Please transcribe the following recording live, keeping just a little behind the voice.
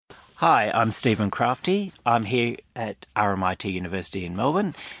Hi, I'm Stephen Crafty. I'm here at RMIT University in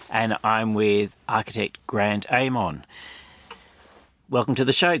Melbourne, and I'm with architect Grant Amon. Welcome to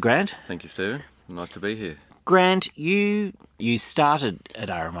the show, Grant. Thank you, Stephen. Nice to be here. Grant, you started at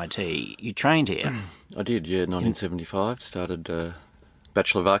RMIT. You trained here. I did, yeah, 1975. Started a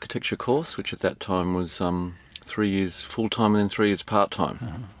Bachelor of Architecture course, which at that time was 3 years full-time and then 3 years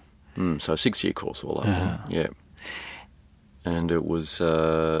part-time. So a 6-year course all up, yeah. And it was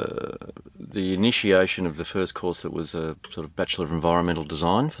the initiation of the first course that was a sort of Bachelor of Environmental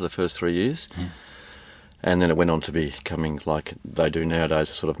Design for the first 3 years. And then it went on to becoming, like they do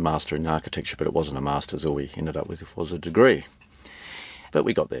nowadays, a sort of Master in Architecture, but it wasn't a Master's. All we ended up with was a degree. But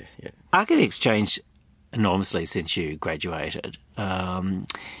we got there, yeah. Architects changed enormously since you graduated.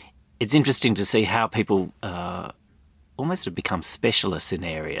 It's interesting to see how people almost have become specialists in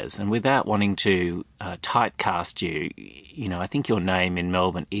areas, and without wanting to typecast you, I think your name in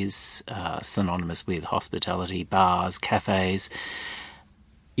Melbourne is synonymous with hospitality, bars, cafes.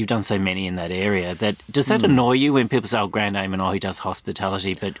 You've done so many in that area. Does that annoy you when people say, "Oh, Grant Amon, he does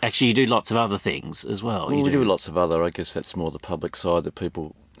hospitality," but actually you do lots of other things as well? Well, we do lots of other. I guess that's more the public side that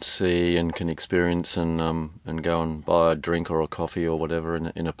people see and can experience and go and buy a drink or a coffee or whatever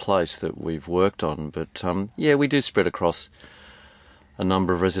in a place that we've worked on. But yeah, we do spread across a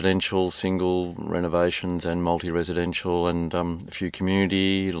number of residential, single renovations and multi-residential, and a few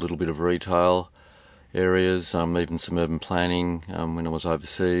community, a little bit of retail areas, even some urban planning when I was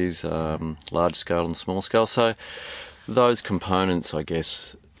overseas, large scale and small scale. So those components, I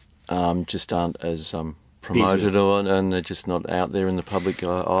guess, just aren't as promoted on, and they're just not out there in the public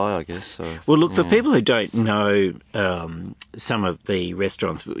eye, I guess. So, well, look, for people who don't know some of the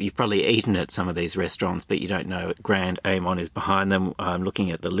restaurants, you've probably eaten at some of these restaurants, but you don't know Grant Amon is behind them. I'm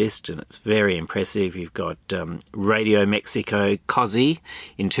looking at the list, and it's very impressive. You've got Radio Mexico, Cozzy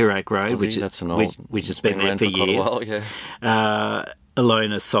in Toorak Road, which has been there for years. Quite a while, yeah.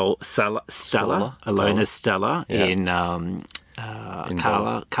 Ilona Stella in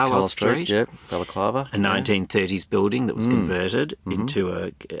Carlos Street, yeah, Balaclava. A 1930s building that was converted into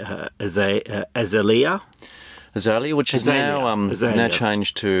a Azalea, which is now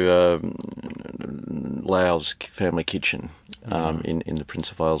changed to Lau's Family Kitchen in the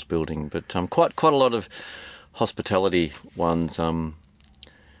Prince of Wales building. But quite a lot of hospitality ones.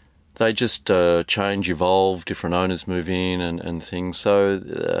 They just change, evolve, different owners move in and things.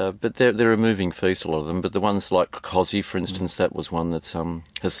 So, but they're a moving feast, a lot of them. But the ones like Cozzy, for instance, that was one that's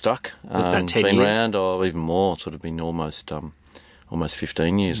has stuck. It's about 10 been years. Around, or even more, sort of been almost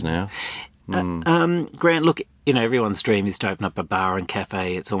 15 years now. Grant, look, everyone's dream is to open up a bar and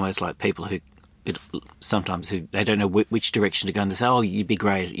cafe. It's almost like people who they don't know which direction to go, and they say, "Oh, you'd be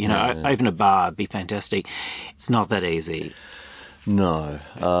great. Open a bar, it'd be fantastic." It's not that easy. No,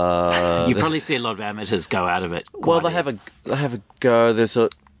 you probably see a lot of amateurs go out of it. Well, they have a go.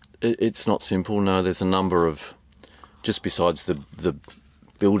 It's not simple. No, there's a number of, just besides the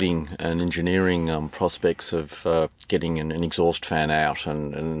building and engineering prospects of getting an exhaust fan out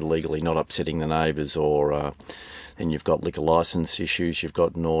and legally not upsetting the neighbours, or then you've got liquor licence issues, you've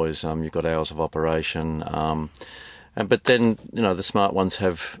got noise, you've got hours of operation, but then the smart ones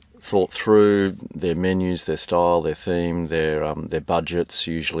have thought through their menus, their style, their theme, their budgets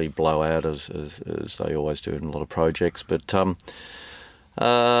usually blow out as they always do in a lot of projects. But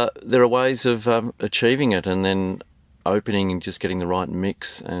there are ways of achieving it, and then opening and just getting the right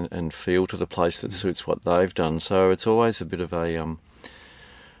mix and feel to the place that suits what they've done. So it's always a bit of a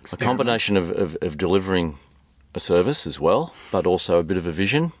combination of delivering a service as well, but also a bit of a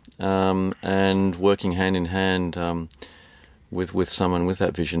vision, and working hand in hand with someone with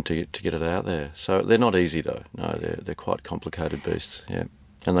that vision to get it out there. So they're not easy though. No, they're quite complicated beasts. Yeah,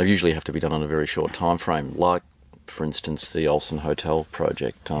 and they usually have to be done on a very short time frame. Like, for instance, the Olsen Hotel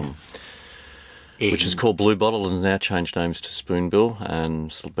project, which is called Blue Bottle and now changed names to Spoonbill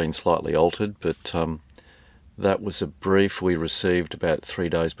and been slightly altered. But that was a brief we received about 3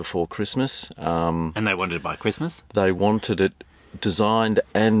 days before Christmas. And they wanted it by Christmas? They wanted it designed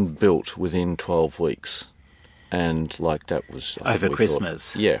and built within 12 weeks. And that was over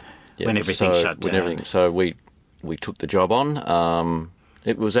Christmas. Yeah. When everything shut down. So we took the job on.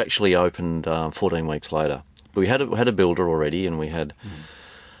 It was actually opened 14 weeks later. We had a builder already, and we had,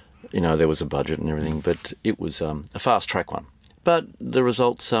 there was a budget and everything, but it was a fast track one. But the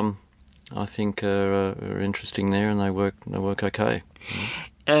results, I think, are interesting there, and they work okay.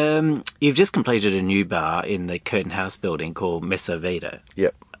 You've just completed a new bar in the Curtin House building called Mesa Vida.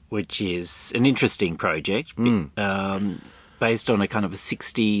 Yep. Which is an interesting project, based on a kind of a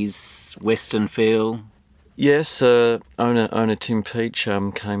 60s Western feel. Yes, owner Tim Peach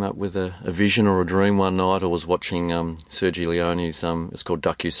came up with a vision or a dream one night. I was watching Sergio Leone's, it's called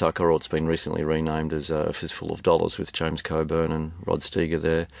Duck-U-Sucker, or it's been recently renamed as A Fistful of Dollars with James Coburn and Rod Steiger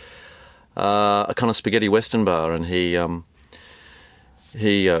there. A kind of spaghetti western bar, and he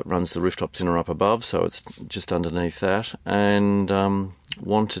runs the Rooftop Dinner up above, so it's just underneath that, and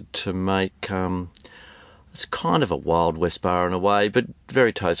wanted to make... it's kind of a Wild West bar in a way, but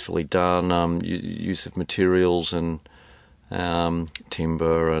very tastefully done. Use of materials and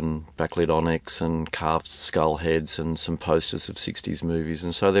timber and backlit onyx and carved skull heads and some posters of 60s movies.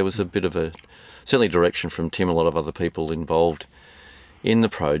 And so there was a bit of certainly direction from Tim, a lot of other people involved in the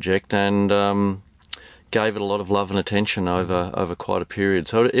project, and gave it a lot of love and attention over quite a period.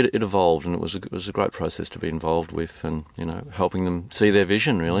 So it evolved, and it was a great process to be involved with, and helping them see their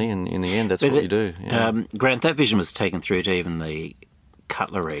vision really. And in the end, that's what you do. Yeah. Grant, that vision was taken through to even the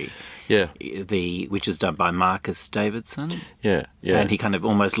cutlery. Yeah. Which is done by Marcus Davidson. Yeah. And he kind of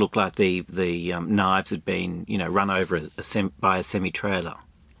almost looked like the knives had been run over by a semi-trailer.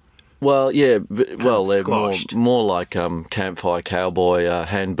 Well, yeah, they're squashed. more like campfire cowboy,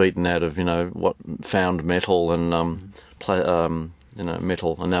 hand beaten out of what found metal and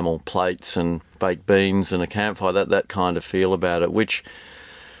metal enamel plates and baked beans and a campfire. That kind of feel about it, which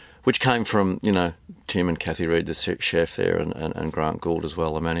came from Tim and Kathy Reid, the chef there, and Grant Gould as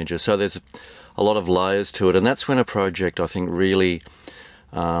well, the manager. So there's a lot of layers to it, and that's when a project, I think, really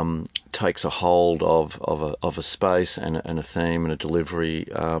takes a hold of a space and a theme and a delivery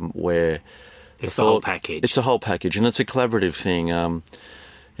where it's the whole package. It's a whole package, and it's a collaborative thing.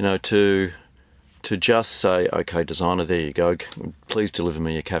 To just say, okay, designer, there you go, please deliver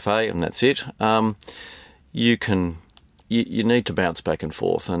me a cafe, and that's it. You need to bounce back and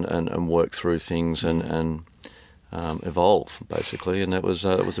forth and work through things and evolve basically, and that was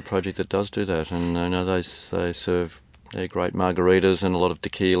a project that does do that. And I know they serve. They're great margaritas and a lot of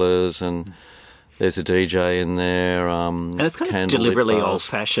tequilas, and there's a DJ in there. And it's kind of deliberately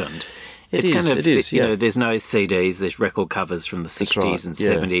old-fashioned. It is. There's no CDs. There's record covers from the 60s and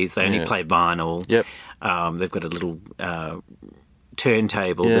 70s. They only play vinyl. Yep. They've got a little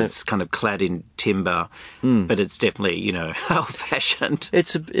turntable that's kind of clad in timber, but it's definitely old-fashioned.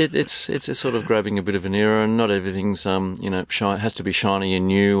 It's a sort of grabbing a bit of an era, and not everything's has to be shiny and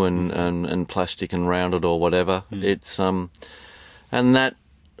new and plastic and rounded or whatever. It's and that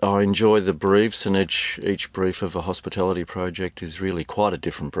I enjoy the briefs, and each brief of a hospitality project is really quite a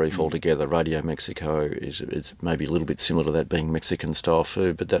different brief altogether. Radio Mexico is maybe a little bit similar to that, being Mexican style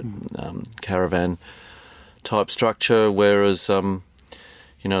food, but that caravan type structure, whereas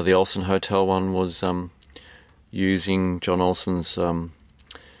the Olsen Hotel one was using John Olsen's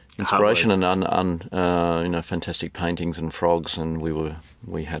inspiration and fantastic paintings and frogs, and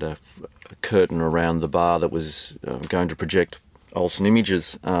we had a curtain around the bar that was going to project Olsen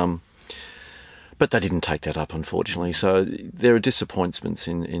images, but they didn't take that up, unfortunately. So there are disappointments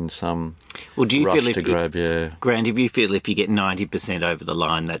in some. Well, do you rush feel to grab? Yeah, Grant, if you feel if you get 90% over the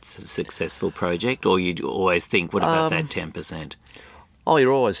line, that's a successful project, or you always think, what about that 10%? Oh,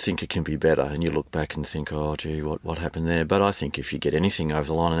 you always think it can be better, and you look back and think, oh, gee, what happened there? But I think if you get anything over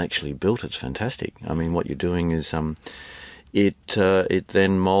the line and actually built, it's fantastic. I mean, what you're doing is it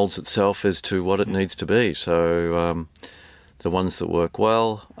then moulds itself as to what it needs to be. So the ones that work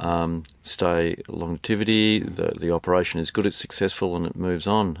well stay longevity, the operation is good, it's successful, and it moves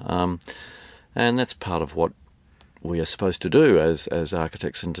on. And that's part of what we are supposed to do as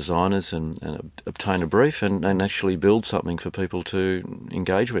architects and designers, and obtain a brief and actually build something for people to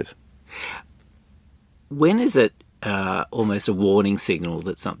engage with. When is it almost a warning signal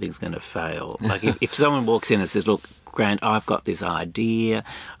that something's going to fail? Like if someone walks in and says, look, Grant, I've got this idea,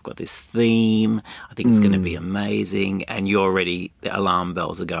 I've got this theme, I think it's going to be amazing, and the alarm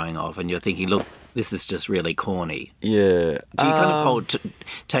bells are going off, and you're thinking, look, this is just really corny. Yeah. Do you kind of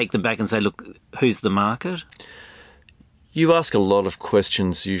take them back and say, look, who's the market? You ask a lot of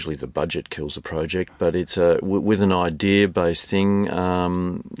questions. Usually the budget kills the project, but it's with an idea-based thing.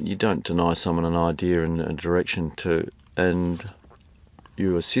 You don't deny someone an idea and a direction and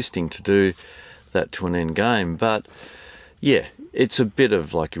you're assisting to do that to an end game. But yeah, it's a bit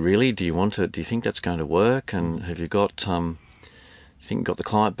of like, really, do you think that's going to work? And have you got you think you got the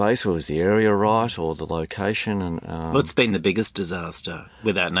client base, or is the area right, or the location? And what's been the biggest disaster,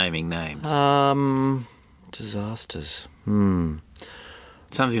 without naming names? Disasters. Something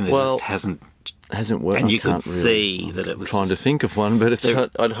that just hasn't worked, and you could see that it was trying to think of one, but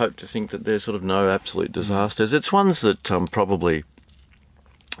I'd hope to think that there's sort of no absolute disasters. It's ones that probably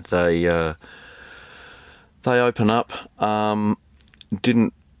they open up,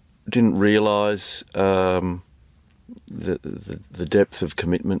 didn't didn't realise the depth of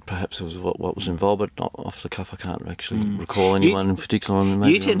commitment, perhaps, was what was involved. But not off the cuff, I can't actually recall anyone in particular.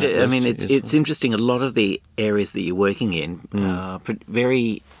 You tend to. I mean, it's interesting. A lot of the areas that you're working in,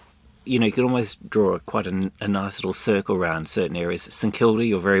 very. You know, you can almost draw quite a nice little circle around certain areas. St Kilda,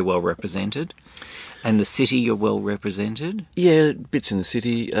 you're very well represented. And the city, you're well represented? Yeah, bits in the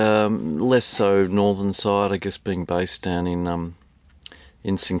city. Less so northern side, I guess, being based down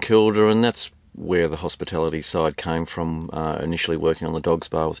in St Kilda, and that's where the hospitality side came from, initially working on the Dogs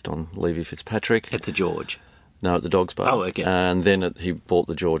Bar with Don Levy-Fitzpatrick. At the George? No, at the Dogs Bar. Oh, okay. And then he bought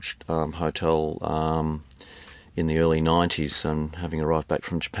the George Hotel in the early 90s, and having arrived back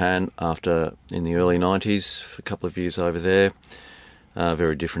from Japan in the early 90s, for a couple of years over there,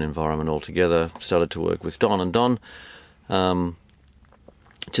 very different environment altogether. Started to work with Don, and Don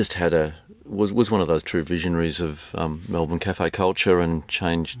just was one of those true visionaries of Melbourne cafe culture, and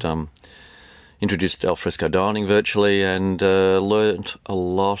introduced alfresco dining virtually, and learnt a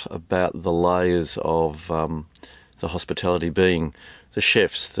lot about the layers of the hospitality, being the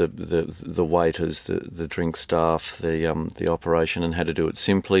chefs, the waiters, the drink staff, the operation, and how to do it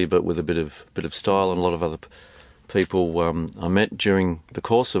simply but with a bit of style. And a lot of other people I met during the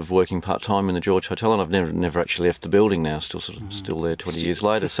course of working part time in the George Hotel, and I've never actually left the building now. Still there 20 years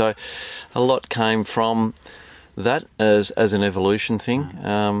later. So a lot came from that as an evolution thing.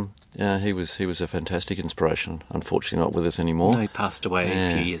 He was a fantastic inspiration. Unfortunately, not with us anymore. No, he passed away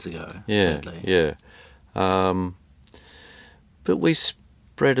a few years ago. Yeah, sadly. yeah. But we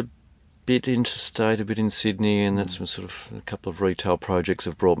spread a bit interstate, a bit in Sydney, and that's sort of a couple of retail projects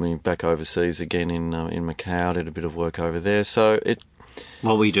have brought me back overseas again in Macau. Did a bit of work over there, so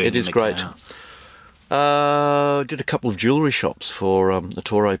what were you doing? It is great. Did a couple of jewellery shops for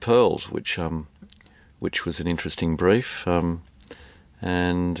Ettore Pearls, which was an interesting brief, and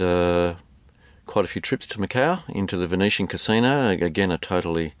quite a few trips to Macau, into the Venetian Casino. Again, a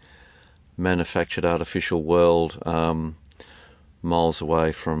totally manufactured artificial world. Miles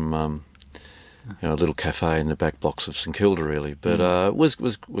away from a little cafe in the back blocks of St Kilda, really. But it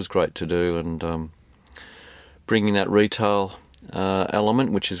was great to do, and bringing that retail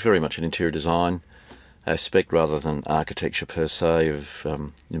element, which is very much an interior design aspect rather than architecture per se of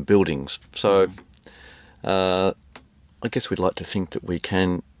buildings. So I guess we'd like to think that we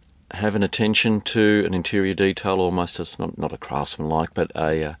can have an attention to an interior detail, almost as not a craftsman-like, but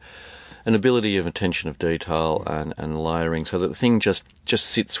an ability of attention of detail and layering, so that the thing just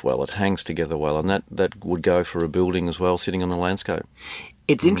sits well, it hangs together well, and that would go for a building as well, sitting on the landscape.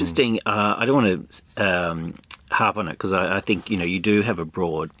 It's interesting. I don't want to harp on it, because I think you do have a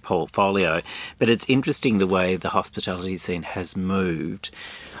broad portfolio, but it's interesting the way the hospitality scene has moved,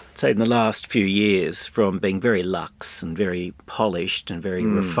 say, in the last few years, from being very luxe and very polished and very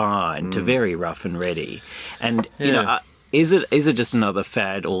refined to very rough and ready. And is it just another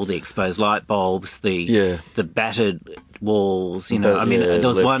fad? All the exposed light bulbs, the battered walls. There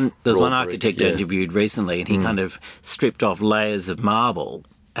was one architect I interviewed recently, and he kind of stripped off layers of marble,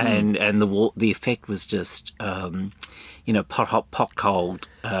 and the effect was just pot hot, pot cold.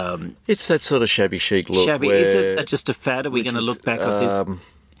 It's that sort of shabby chic look. Is it just a fad? Are we going to look back at this?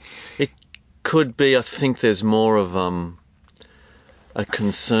 It could be. I think there's more of a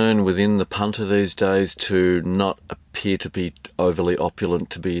concern within the punter these days to not appear to be overly opulent,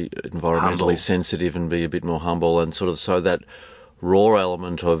 to be environmentally sensitive and be a bit more humble, and sort of so that raw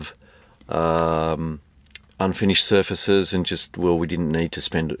element of unfinished surfaces, and just, we didn't need to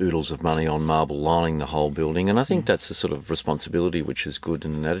spend oodles of money on marble lining the whole building. And I think that's a sort of responsibility which is good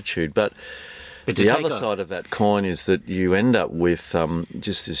in an attitude. But the other side of that coin is that you end up with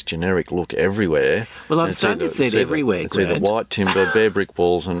just this generic look everywhere. Well, I'm starting to see it everywhere, It's either white timber, bare brick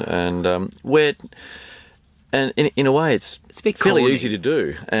walls, and where... And in a way, it's fairly easy to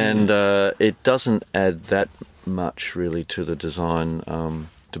do, and it doesn't add that much really to the design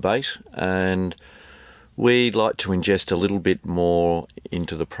debate. And we like to ingest a little bit more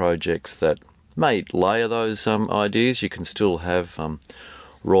into the projects that may layer those ideas. You can still have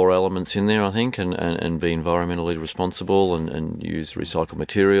raw elements in there, I think, and be environmentally responsible and use recycled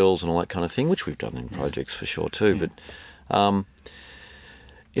materials and all that kind of thing, which we've done in projects for sure too. But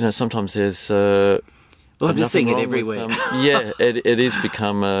sometimes there's I'm just seeing it everywhere. It is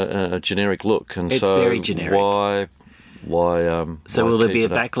become a generic look, and it's very generic. So will there be a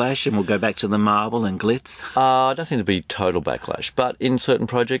backlash, and we'll go back to the marble and glitz? I don't think there'll be total backlash, but in certain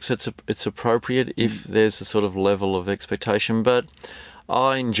projects, it's appropriate if there's a sort of level of expectation. But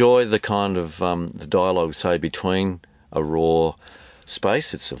I enjoy the kind of the dialogue, say, between a raw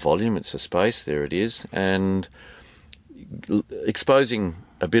space. It's a volume, it's a space. There it is, and exposing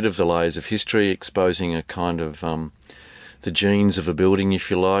a bit of the layers of history, exposing a kind of the genes of a building,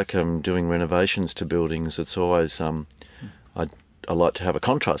 if you like. Doing renovations to buildings. It's always I like to have a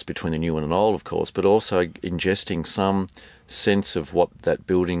contrast between the new and an old, of course, but also ingesting some sense of what that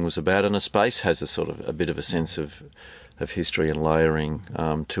building was about, and a space has a sort of a bit of a sense of history and layering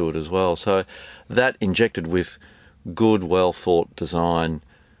to it as well. So that injected with good, well thought design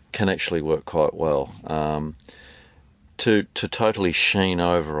can actually work quite well. To totally sheen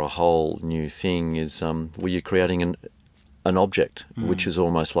over a whole new thing is where you're creating an object which is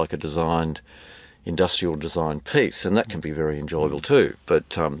almost like a designed industrial design piece, and that can be very enjoyable too. But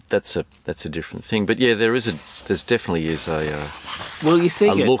that's a different thing. But yeah, there's definitely is a well, you see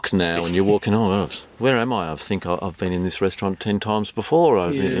a look now, and you're walking. Oh, where am I? I think I've been in this restaurant 10 times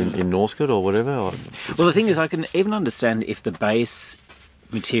before in Northcote or whatever. Well, the thing is, I can even understand if the base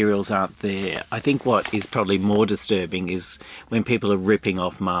materials aren't there. I think what is probably more disturbing is when people are ripping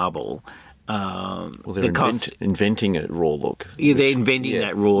off marble. Well, they're inventing a raw look. Yeah, they're inventing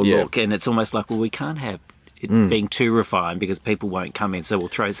that raw look, and it's almost like, well, we can't have it being too refined because people won't come in, so we'll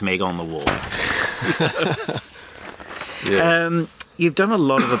throw some egg on the wall. You've done a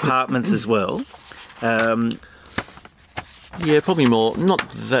lot of apartments as well. Yeah, probably more. Not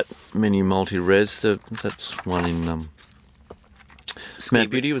that many multi-res. That's one in Mount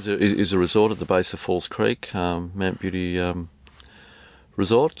Beauty is a resort at the base of Falls Creek. Mount Beauty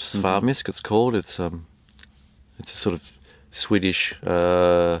Resort, Svarmisk it's called. It's a sort of Swedish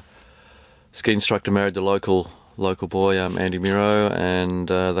ski instructor married the local boy, Andy Miro, and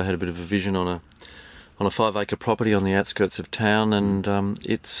they had a bit of a vision on a 5-acre property on the outskirts of town, and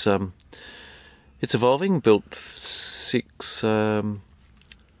it's evolving. Built 6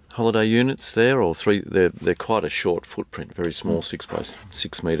 holiday units there, or 3. They're quite a short footprint, very small, 6 by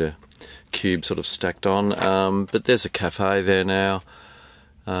 6 metre cube, sort of stacked on. But there's a cafe there now.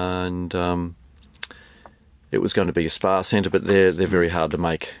 And it was going to be a spa centre, but they're very hard to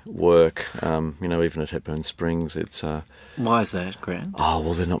make work. Even at Hepburn Springs, it's. Why is that, Grant? Oh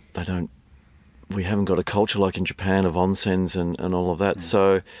well, they're not. They don't. We haven't got a culture like in Japan of onsens and all of that.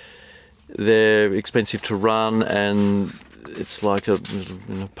 So they're expensive to run, and it's like a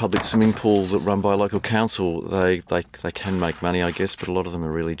public swimming pool that run by a local council. They can make money, I guess, but a lot of them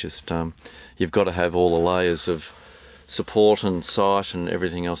are really just. You've got to have all the layers of support and site and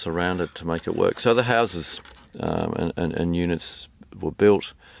everything else around it to make it work. So the houses and units were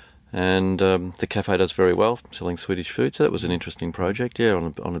built, and the cafe does very well, selling Swedish food. So that was an interesting project,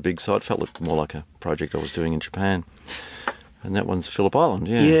 on a big site. Felt more like a project I was doing in Japan. And that one's Phillip Island,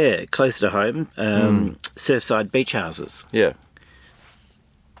 Yeah, close to home. Surfside beach houses. Yeah.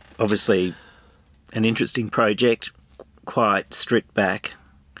 Obviously an interesting project, quite stripped back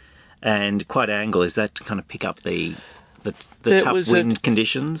and quite angle. Is that to kind of pick up the tough wind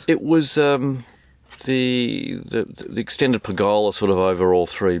conditions? It was the extended pergola sort of over all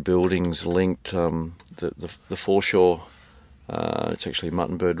 3 buildings linked the foreshore. It's actually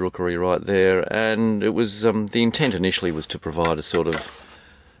Muttonbird Rookery right there, and it was the intent initially was to provide a sort of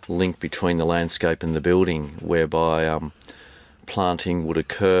link between the landscape and the building, whereby planting would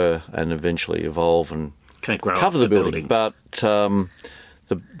occur and eventually evolve and cover the building. But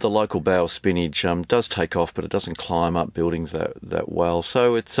the local bough spinach does take off, but it doesn't climb up buildings that well.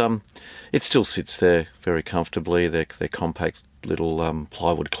 So it still sits there very comfortably. They're compact little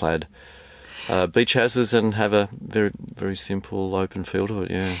plywood clad beach houses and have a very, very simple open feel to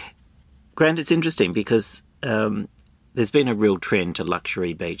it. Yeah, Grant, it's interesting because there's been a real trend to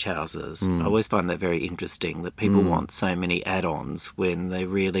luxury beach houses. I always find that very interesting, that people want so many add-ons when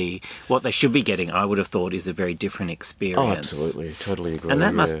what they should be getting, I would have thought, is a very different experience. Oh, absolutely. Totally agree. And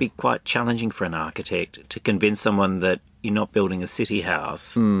that must be quite challenging for an architect to convince someone that you're not building a city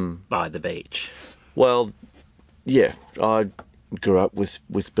house by the beach. Well, yeah, I grew up with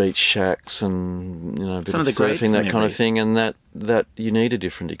beach shacks and a bit of surfing, that kind of thing, and that you need a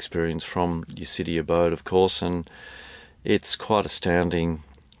different experience from your city abode, of course, and it's quite astounding.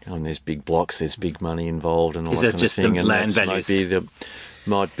 There's big blocks, there's big money involved, and all that kind of thing. The land values?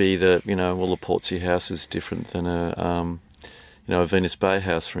 Might be the the Portsea house is different than a Venus Bay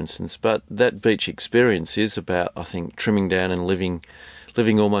house, for instance. But that beach experience is about, I think, trimming down and living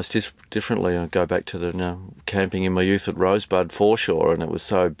almost differently. I go back to the camping in my youth at Rosebud foreshore, and it was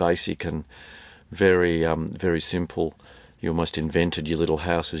so basic and very very simple. You almost invented your little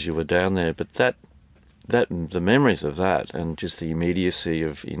house as you were down there. But the memories of that, and just the immediacy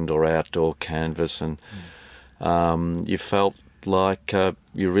of indoor-outdoor canvas, and you felt like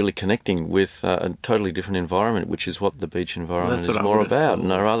you're really connecting with a totally different environment, which is what the beach environment is more about.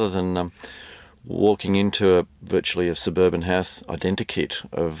 Rather than walking into virtually a suburban house identikit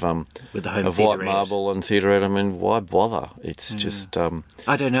of With the home of white theatre marble and theatre. I mean, why bother? It's just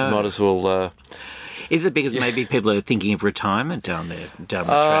I don't know. might as well. Is it because maybe people are thinking of retirement down there, down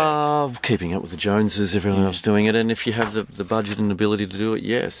the track? Keeping up with the Joneses, everyone else doing it, and if you have the budget and ability to do it,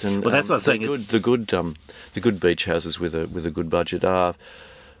 yes. And Well, that's what I'm saying. the good beach houses with a good budget are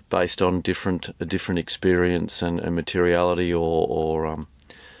based on a different experience and materiality or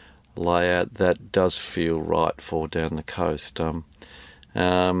layout that does feel right for down the coast.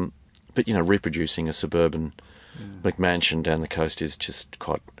 But reproducing a suburban McMansion down the coast is just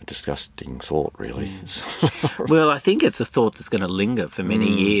quite a disgusting thought, really. Well, I think it's a thought that's going to linger for many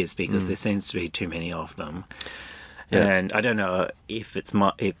years because there seems to be too many of them. Yeah. And I don't know if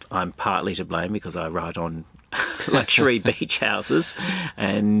if I'm partly to blame because I write on luxury beach houses,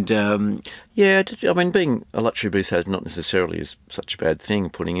 and Yeah, I mean, being a luxury beach house not necessarily is such a bad thing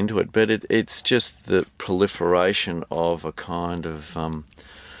putting into it, but it's just the proliferation of a kind of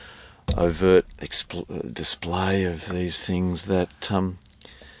overt display of these things that,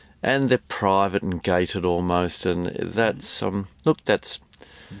 and they're private and gated almost, and that's that's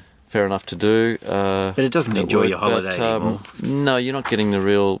fair enough to do. but it doesn't enjoy your holiday anymore. No, you're not getting the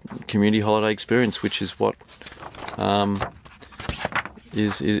real community holiday experience, which is what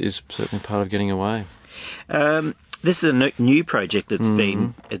is certainly part of getting away. This is a new project that's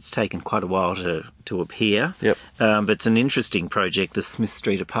it's taken quite a while to appear. Yep. But it's an interesting project, the Smith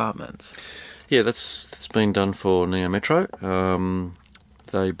Street Apartments. Yeah, that's been done for Neo Metro.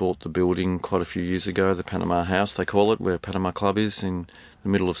 They bought the building quite a few years ago, the Panama House, they call it, where Panama Club is in the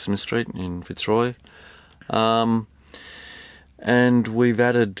middle of Smith Street in Fitzroy. And we've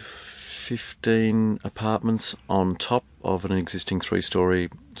added 15 apartments on top of an existing three-storey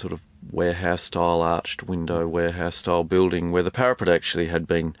sort of warehouse-style, arched window warehouse-style building where the parapet actually had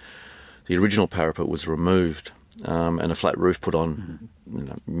been, the original parapet was removed and a flat roof put on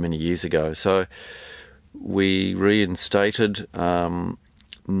many years ago. So we reinstated,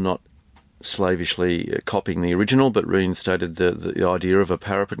 not slavishly copying the original, but reinstated the idea of a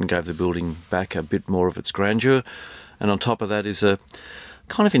parapet and gave the building back a bit more of its grandeur. And on top of that is a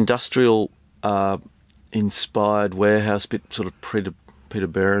kind of industrial inspired warehouse, bit sort of Peter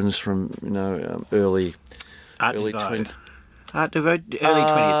Behrens from early Art early Nouveau. 20th Art Nouveau, early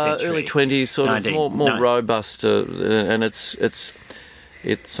 20th century. early 20s, sort of more robust, and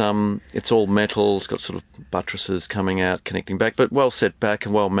it's all metal. It's got sort of buttresses coming out, connecting back, but well set back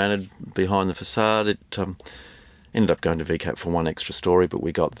and well mannered behind the facade. It ended up going to VCAP for one extra story, but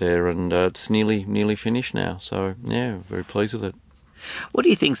we got there, and it's nearly finished now. So yeah, very pleased with it. What do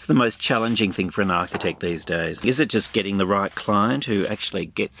you think's the most challenging thing for an architect these days? Is it just getting the right client who actually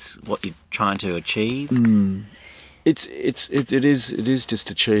gets what you're trying to achieve? It is just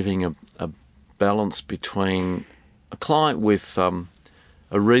achieving a balance between a client with a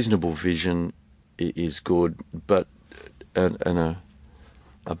reasonable vision is good, but a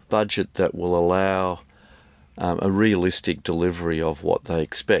budget that will allow a realistic delivery of what they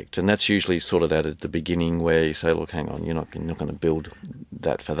expect, and that's usually sorted out at the beginning, where you say, "Look, hang on, you're not going to build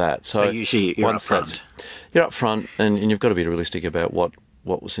that for that." So usually you're up front. You're up front, and you've got to be realistic about what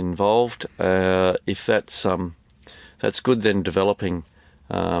was involved. If that's good, then developing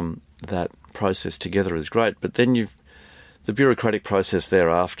that process together is great. But then the bureaucratic process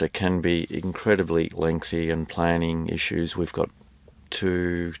thereafter can be incredibly lengthy, and planning issues. We've got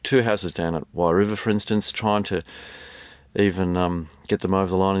two houses down at Wairiva, for instance, trying to even get them over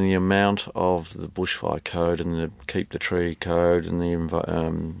the line in the amount of the bushfire code and the keep the tree code and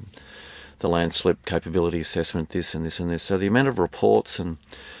the landslip capability assessment, this and this and this. So the amount of reports and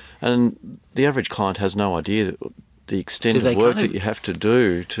the average client has no idea the extent of work that you have to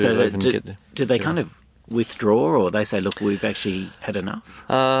do to even get there. Do they kind of withdraw, or they say, "Look, we've actually had enough"?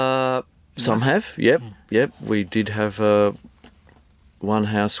 Some have, yep. We did have one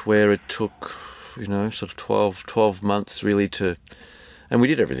house where it took, sort of 12 months really and we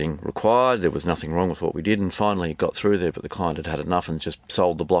did everything required. There was nothing wrong with what we did, and finally it got through there, but the client had had enough and just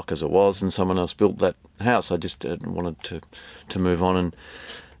sold the block as it was, and someone else built that house. I just wanted to move on, and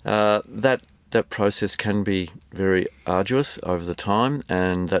that process can be very arduous over the time,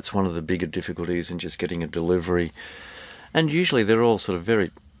 and that's one of the bigger difficulties in just getting a delivery. And usually they're all sort of very,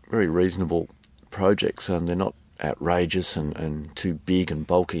 very reasonable projects, and they're not outrageous and too big and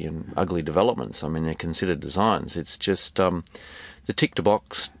bulky and ugly developments. I mean, they're considered designs. It's just the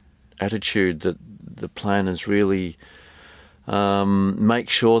tick-to-box attitude that the planners really make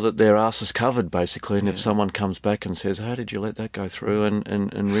sure that their arse is covered, basically. And if someone comes back and says, "How did you let that go through?"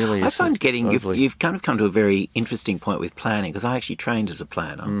 and really, I find you've kind of come to a very interesting point with planning, because I actually trained as a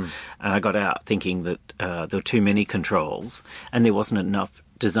planner, and I got out thinking that there were too many controls and there wasn't enough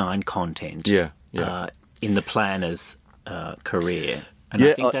design content. In the planner's career, and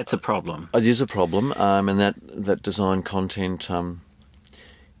I think that's a problem. It is a problem, and that design content,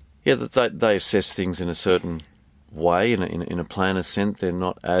 that they assess things in a certain way, in a planner's sense. They're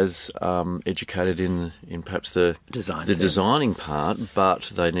not as educated in perhaps the designing part,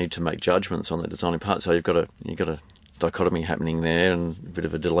 but they need to make judgments on the designing part. So you've got a dichotomy happening there, and a bit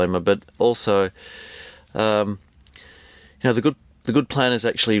of a dilemma. But also, the good planners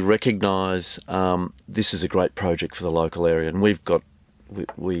actually recognise this is a great project for the local area, and we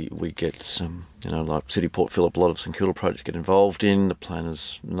get some, like City Port Phillip, a lot of St Kilda projects get involved in. The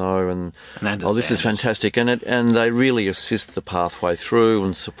planners know and this is fantastic, and they really assist the pathway through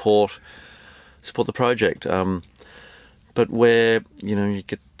and support the project. But where you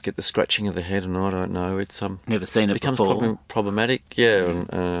get the scratching of the head, and I don't know, it's never seen it becomes before. Problematic,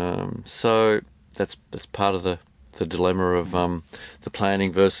 and so that's part of the dilemma of the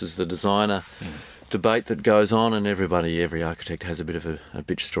planning versus the designer debate that goes on, and every architect has a bit of a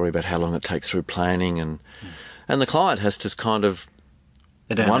bitch story about how long it takes through planning, and the client has to kind of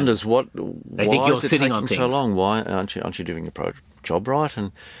wonders why is it taking so long? Why aren't you doing your job right?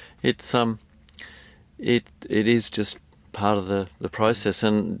 And it's it is just part of the process,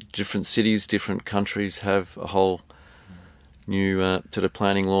 and different cities, different countries have a whole new sort of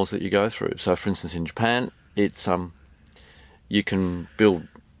planning laws that you go through. So, for instance, in Japan, it's you can build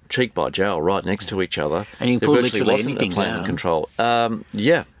cheek by jowl right next to each other, and you can pull literally anything plan down. And control.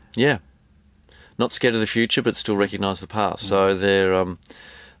 Not scared of the future, but still recognise the past. So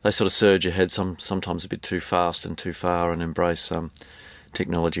they sort of surge ahead sometimes a bit too fast and too far, and embrace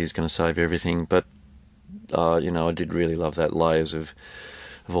technology is going to save everything. But I did really love that layers of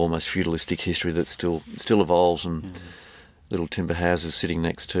almost feudalistic history that still evolves, and little timber houses sitting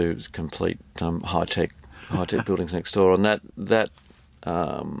next to complete high tech buildings next door, and that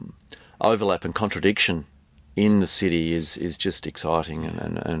overlap and contradiction in the city is just exciting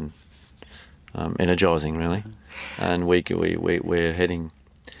and energising, really. And we're heading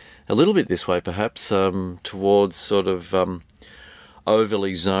a little bit this way, perhaps, towards sort of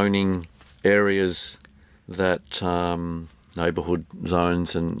overly zoning areas that neighbourhood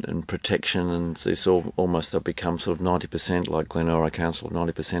zones and protection, and this almost they'll become sort of 90%, like Glenora Council,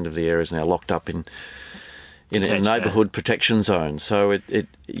 90% of the areas now locked up in a neighbourhood protection zone. So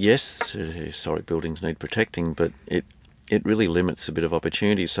yes, historic buildings need protecting, but it really limits a bit of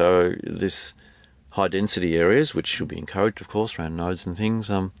opportunity. So this high density areas, which should be encouraged, of course, around nodes and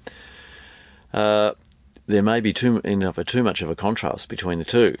things, there may be too much of a contrast between the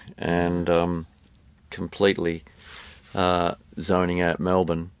two, and completely zoning out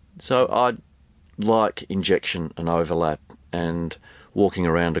Melbourne. So I'd like injection and overlap, and walking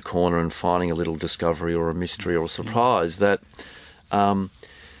around a corner and finding a little discovery or a mystery or a surprise that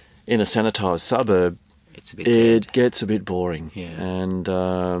in a sanitised suburb it gets a bit boring.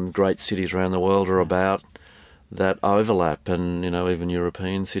 And great cities around the world are about that overlap, and even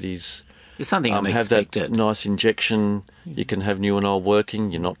European cities it's something unexpected. Have that nice injection. You can have new and old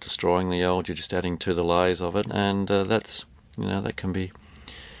working. You're not destroying the old. You're just adding to the layers of it, and that's that can be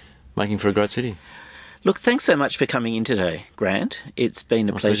making for a great city. Look, thanks so much for coming in today, Grant. It's been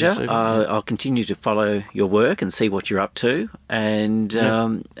a pleasure. I'll continue to follow your work and see what you're up to. And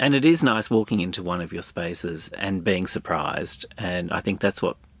it is nice walking into one of your spaces and being surprised. And I think that's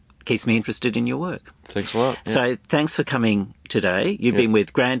what keeps me interested in your work. Thanks a lot. So thanks for coming today. You've been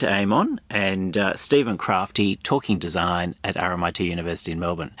with Grant Amon and Stephen Crafty, talking design at RMIT University in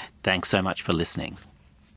Melbourne. Thanks so much for listening.